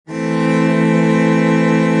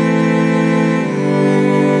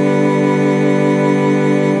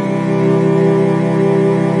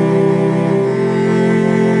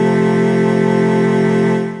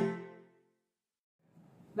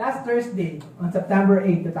on September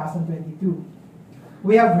 8, 2022,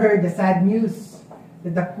 we have heard the sad news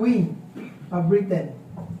that the Queen of Britain,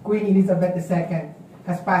 Queen Elizabeth II,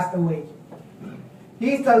 has passed away.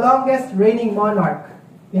 He is the longest reigning monarch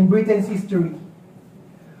in Britain's history.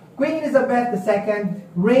 Queen Elizabeth II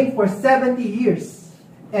reigned for 70 years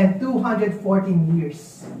and 214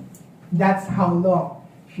 years. That's how long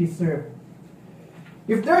she served.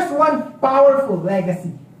 If there's one powerful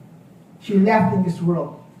legacy she left in this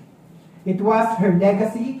world, it was her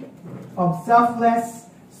legacy of selfless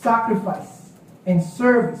sacrifice and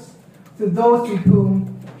service to those with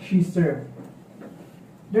whom she served.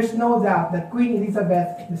 There's no doubt that Queen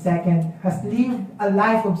Elizabeth II has lived a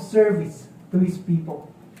life of service to his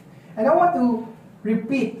people. And I want to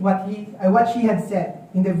repeat what she had said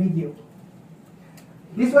in the video.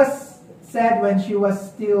 This was said when she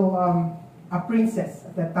was still a princess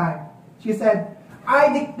at that time. She said,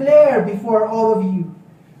 "I declare before all of you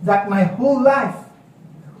that my whole life,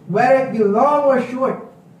 whether it be long or short,"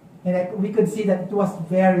 and we could see that it was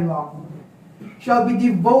very long, "shall be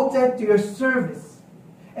devoted to your service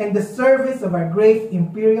and the service of our great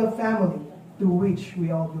imperial family to which we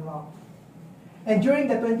all belong." And during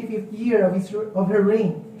the 25th year of her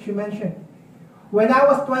reign, she mentioned, "When I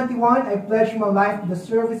was 21, I pledged my life to the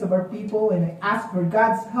service of our people, and I asked for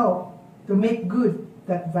God's help to make good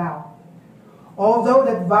that vow. Although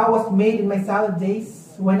that vow was made in my salad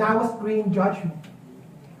days, when I was screening judgment,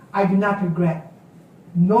 I do not regret,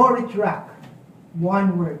 nor retract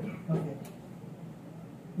one word of it."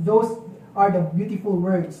 Those are the beautiful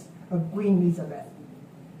words of Queen Elizabeth.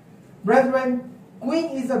 Brethren, Queen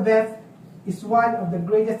Elizabeth is one of the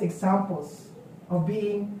greatest examples of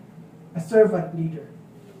being a servant leader.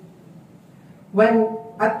 When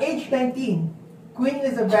at age 19, Queen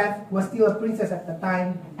Elizabeth was still a princess at the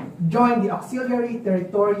time, joined the Auxiliary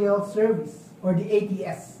Territorial Service, or the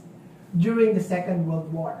ATS, during the Second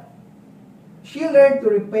World War. She learned to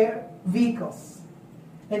repair vehicles.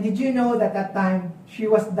 And did you know that at that time, she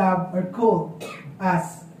was dubbed or called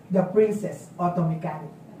as the Princess Auto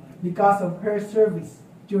Mechanic because of her service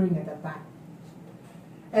during at that time.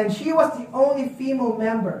 And she was the only female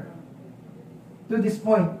member to this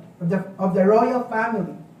point of the royal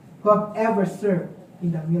family who have ever served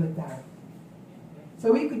in the military.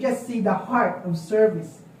 So we could just see the heart of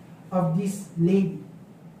service of this lady.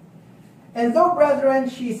 And though, brethren,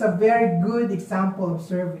 she is a very good example of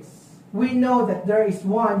service, we know that there is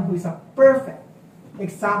one who is a perfect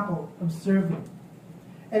example of serving.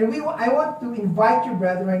 And I want to invite you,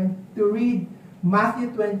 brethren, to read Matthew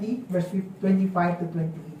 20, verse 25 to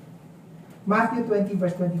 28. Matthew 20,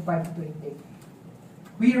 verse 25 to 28.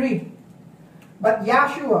 We read, "But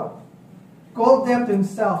Yahshua called them to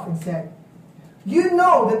himself and said, 'You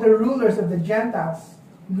know that the rulers of the Gentiles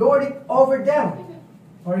lord it over them.'"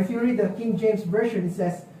 Or if you read the King James Version, it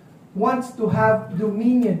says, "wants to have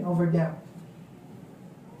dominion over them.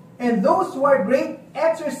 And those who are great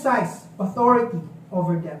exercise authority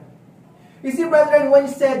over them." You see, brethren, when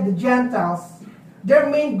you said the Gentiles, their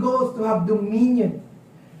main goal is to have dominion.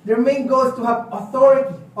 Their main goal is to have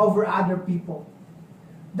authority over other people.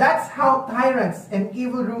 That's how tyrants and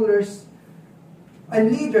evil rulers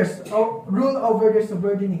and leaders rule over their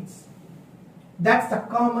subordinates. That's the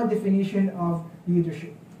common definition of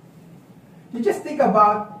leadership. You just think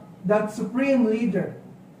about the supreme leader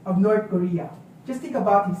of North Korea. Just think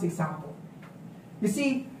about his example. You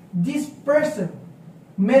see, this person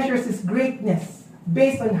measures his greatness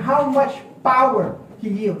based on how much power he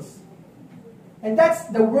yields. And that's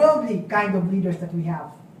the worldly kind of leaders that we have.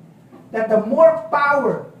 That the more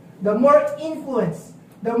power, the more influence,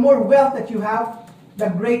 the more wealth that you have, the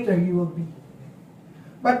greater you will be.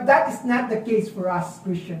 But that is not the case for us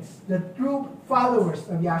Christians, the true followers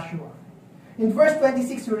of Yahshua. In verse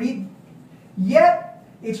 26 we read, "Yet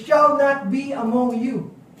it shall not be among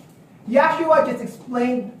you." Yahshua just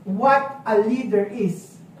explained what a leader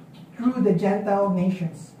is through the Gentile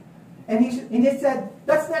nations. And he said,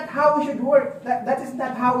 that's not how we should work. That is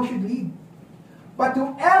not how we should lead. "But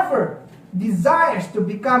whoever desires to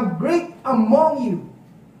become great among you,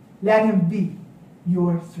 let him be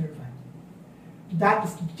your servant." That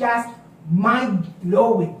is just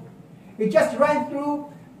mind-blowing. It just ran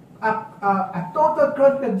through a total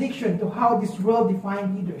contradiction to how this world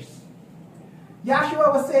defines leaders.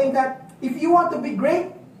 Yahshua was saying that if you want to be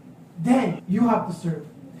great, then you have to serve.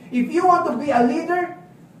 If you want to be a leader,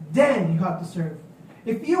 then you have to serve.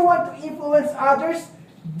 If you want to influence others,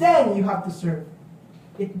 then you have to serve.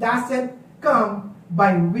 It doesn't come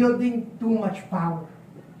by wielding too much power.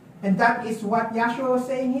 And that is what Yahshua was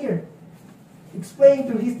saying here,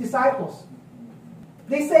 explaining to his disciples.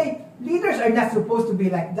 They say, leaders are not supposed to be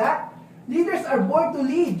like that. Leaders are born to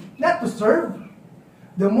lead, not to serve.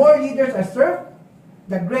 The more leaders are served,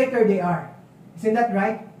 the greater they are. Isn't that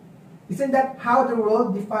right? Isn't that how the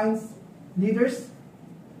world defines leaders?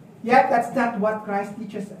 Yet that's not what Christ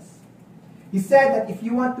teaches us. He said that if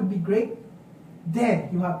you want to be great, then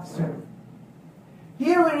you have to serve.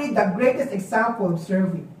 Here we read the greatest example of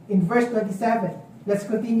serving. In verse 27, let's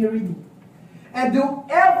continue reading. And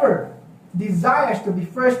whoever desires to be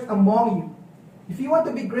first among you, if you want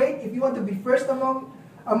to be great, if you want to be first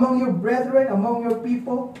among your brethren, among your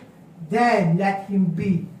people, then let him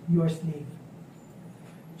be your slave.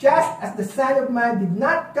 Just as the Son of Man did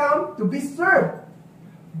not come to be served,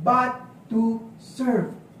 but to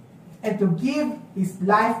serve, and to give his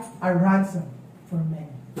life a ransom for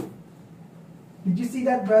many. Did you see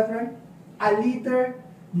that, brethren? A leader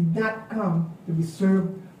did not come to be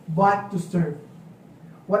served, but to serve.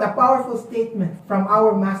 What a powerful statement from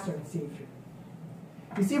our Master and Savior.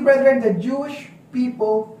 You see, brethren, the Jewish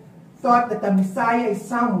people thought that the Messiah is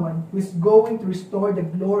someone who is going to restore the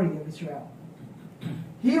glory of Israel.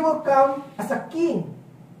 He will come as a king,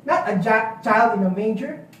 not a child in a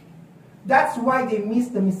manger. That's why they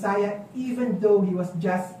missed the Messiah, even though he was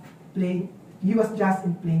just in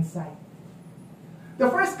plain sight. The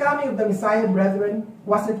first coming of the Messiah, brethren,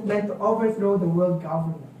 wasn't meant to overthrow the world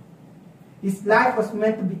government. His life was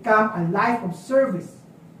meant to become a life of service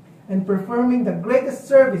and performing the greatest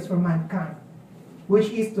service for mankind, which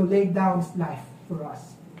is to lay down his life for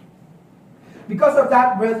us. Because of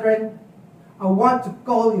that, brethren, I want to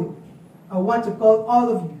call all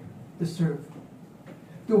of you to serve.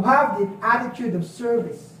 To have the attitude of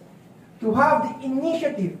service. To have the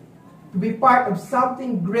initiative to be part of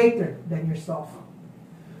something greater than yourself.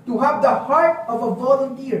 To have the heart of a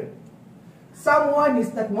volunteer. Someone who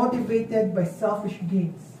is not motivated by selfish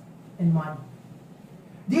gains and money.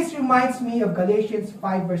 This reminds me of Galatians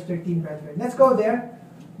 5 verse 13, brethren. Let's go there.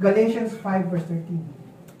 Galatians 5 verse 13.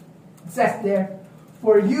 It says there,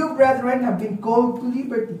 "For you, brethren, have been called to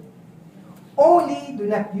liberty. Only do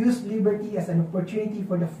not use liberty as an opportunity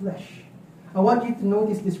for the flesh." I want you to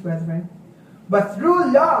notice this, brethren. "But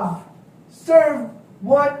through love, serve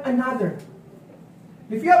one another."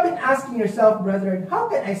 If you have been asking yourself, brethren, how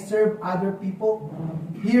can I serve other people?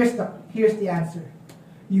 Here's the answer.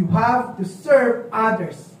 You have to serve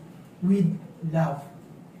others with love.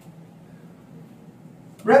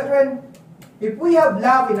 Brethren, if we have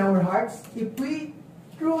love in our hearts, if we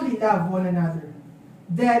truly love one another,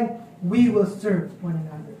 then we will serve one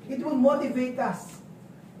another. It will motivate us.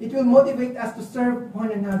 It will motivate us to serve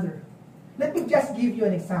one another. Let me just give you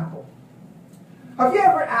an example. Have you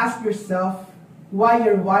ever asked yourself why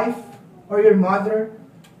your wife or your mother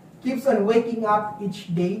keeps on waking up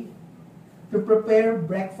each day to prepare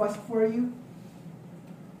breakfast for you?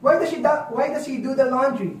 Why does she do the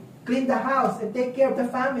laundry, clean the house, and take care of the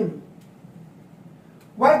family?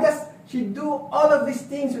 Why does she do all of these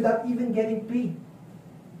things without even getting paid?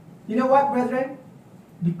 You know what, brethren?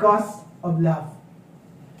 Because of love.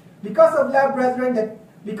 Because of love, brethren, that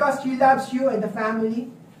because she loves you and the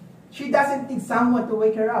family, she doesn't need someone to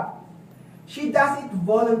wake her up. She does it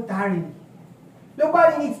voluntarily.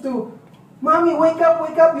 Nobody needs to, "Mommy, wake up,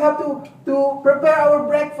 you have to prepare our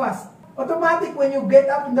breakfast." Automatic, when you get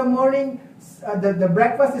up in the morning, the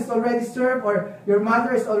breakfast is already served, or your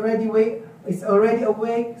mother is already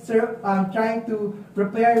awake, trying to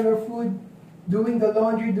prepare your food, doing the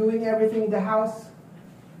laundry, doing everything in the house.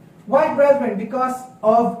 Why, brethren? Because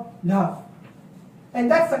of love.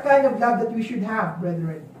 And that's the kind of love that we should have,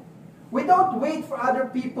 brethren. We don't wait for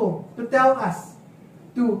other people to tell us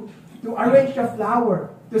to arrange the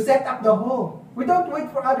flower, to set up the home. We don't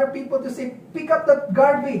wait for other people to say, "Pick up the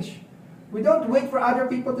garbage." We don't wait for other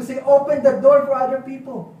people to say, "Open the door for other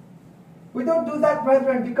people." We don't do that,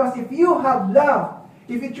 brethren, because if you have love,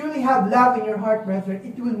 if you truly have love in your heart, brethren,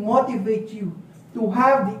 it will motivate you to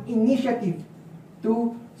have the initiative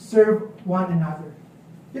to serve one another.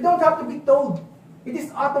 You don't have to be told. It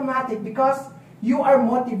is automatic because you are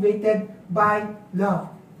motivated by love.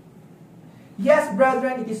 Yes,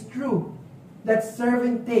 brethren, it is true that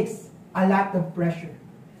serving takes a lot of pressure.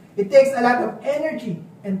 It takes a lot of energy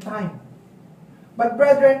and time. But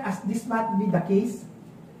brethren, as this might be the case,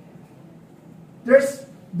 there's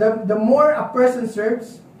the more a person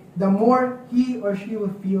serves, the more he or she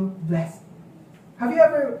will feel blessed. Have you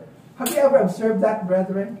ever observed that,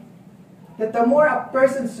 brethren? That the more a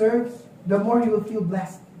person serves, the more he will feel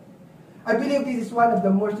blessed. I believe this is one of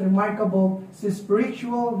the most remarkable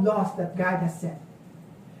spiritual laws that God has set.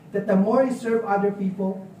 That the more you serve other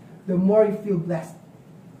people, the more you feel blessed.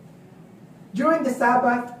 During the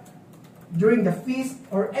Sabbath, during the feast,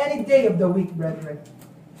 or any day of the week, brethren,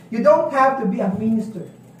 You don't have to be a minister.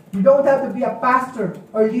 You don't have to be a pastor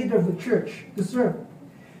or leader of the church to serve.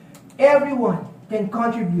 Everyone can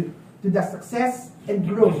contribute to the success and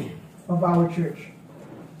growth of our church.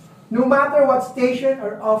 No matter what station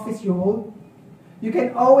or office you hold, you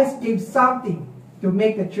can always give something to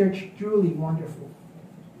make the church truly wonderful.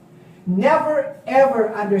 Never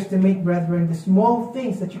ever underestimate, brethren, the small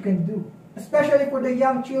things that you can do, especially for the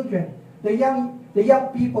young children, the young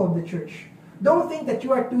people of the church. Don't think that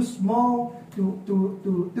you are too small,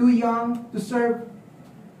 too young to serve.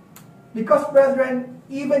 Because, brethren,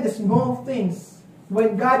 even the small things,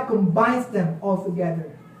 when God combines them all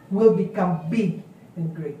together, will become big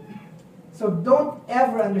and great. So don't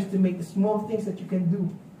ever underestimate the small things that you can do.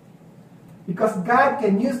 Because God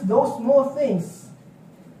can use those small things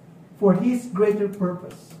for His greater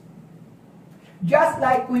purpose. Just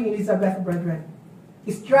like Queen Elizabeth, brethren,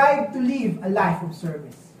 strive to live a life of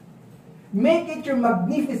service. Make it your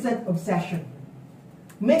magnificent obsession.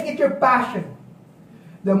 Make it your passion.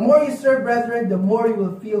 The more you serve, brethren, the more you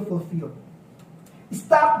will feel fulfilled.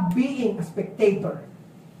 Stop being a spectator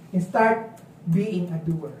and start being a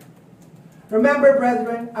doer. Remember,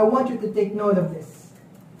 brethren, I want you to take note of this.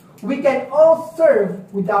 We can all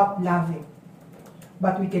serve without loving,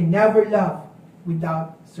 but we can never love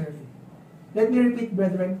without serving. Let me repeat,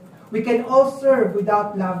 brethren. We can all serve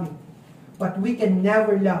without loving, but we can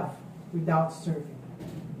never love without serving.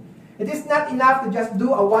 It is not enough to just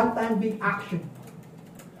do a one-time big action.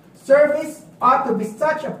 Service ought to be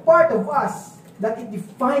such a part of us that it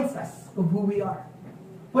defines us of who we are.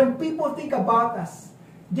 When people think about us,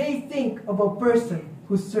 they think of a person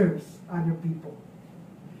who serves other people.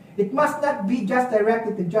 It must not be just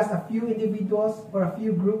directed to just a few individuals or a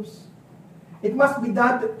few groups. It must be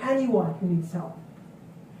done to anyone who needs help.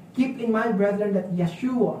 Keep in mind, brethren, that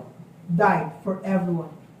Yeshua died for everyone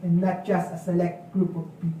and not just a select group of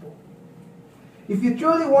people. If you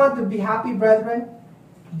truly want to be happy, brethren,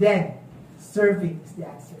 then serving is the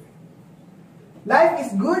answer. Life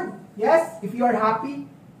is good, yes, if you are happy,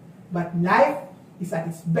 but life is at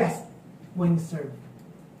its best when you serve.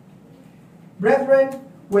 Brethren,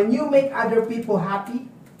 when you make other people happy,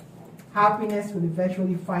 happiness will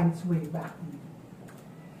eventually find its way back to you.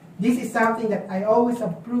 This is something that I always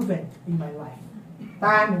have proven in my life,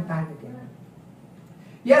 time and time again.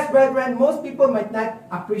 Yes, brethren, most people might not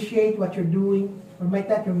appreciate what you're doing or might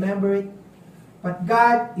not remember it, but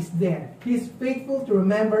God is there. He is faithful to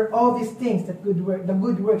remember all these things, the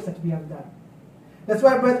good works that we have done. That's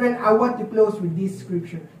why, brethren, I want to close with this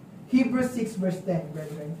scripture. Hebrews 6 verse 10,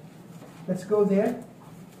 brethren. Let's go there.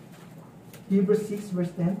 Hebrews 6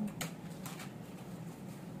 verse 10.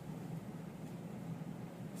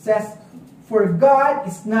 Says, "For God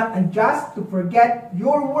is not unjust to forget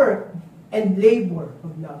your work and labor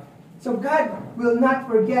of love." So God will not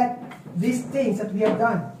forget these things that we have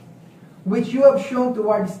done, which you have shown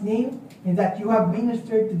toward His name, and that you have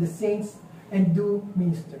ministered to the saints and do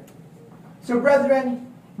minister. So, brethren,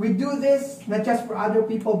 we do this not just for other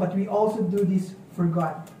people, but we also do this for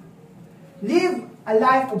God. Live a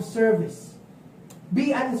life of service.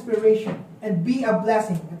 Be an inspiration and be a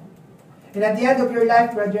blessing. And at the end of your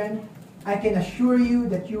life, brethren, I can assure you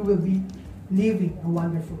that you will be living a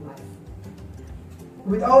wonderful life.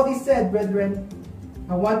 With all this said, brethren,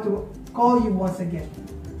 I want to call you once again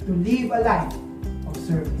to live a life of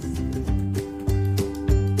service.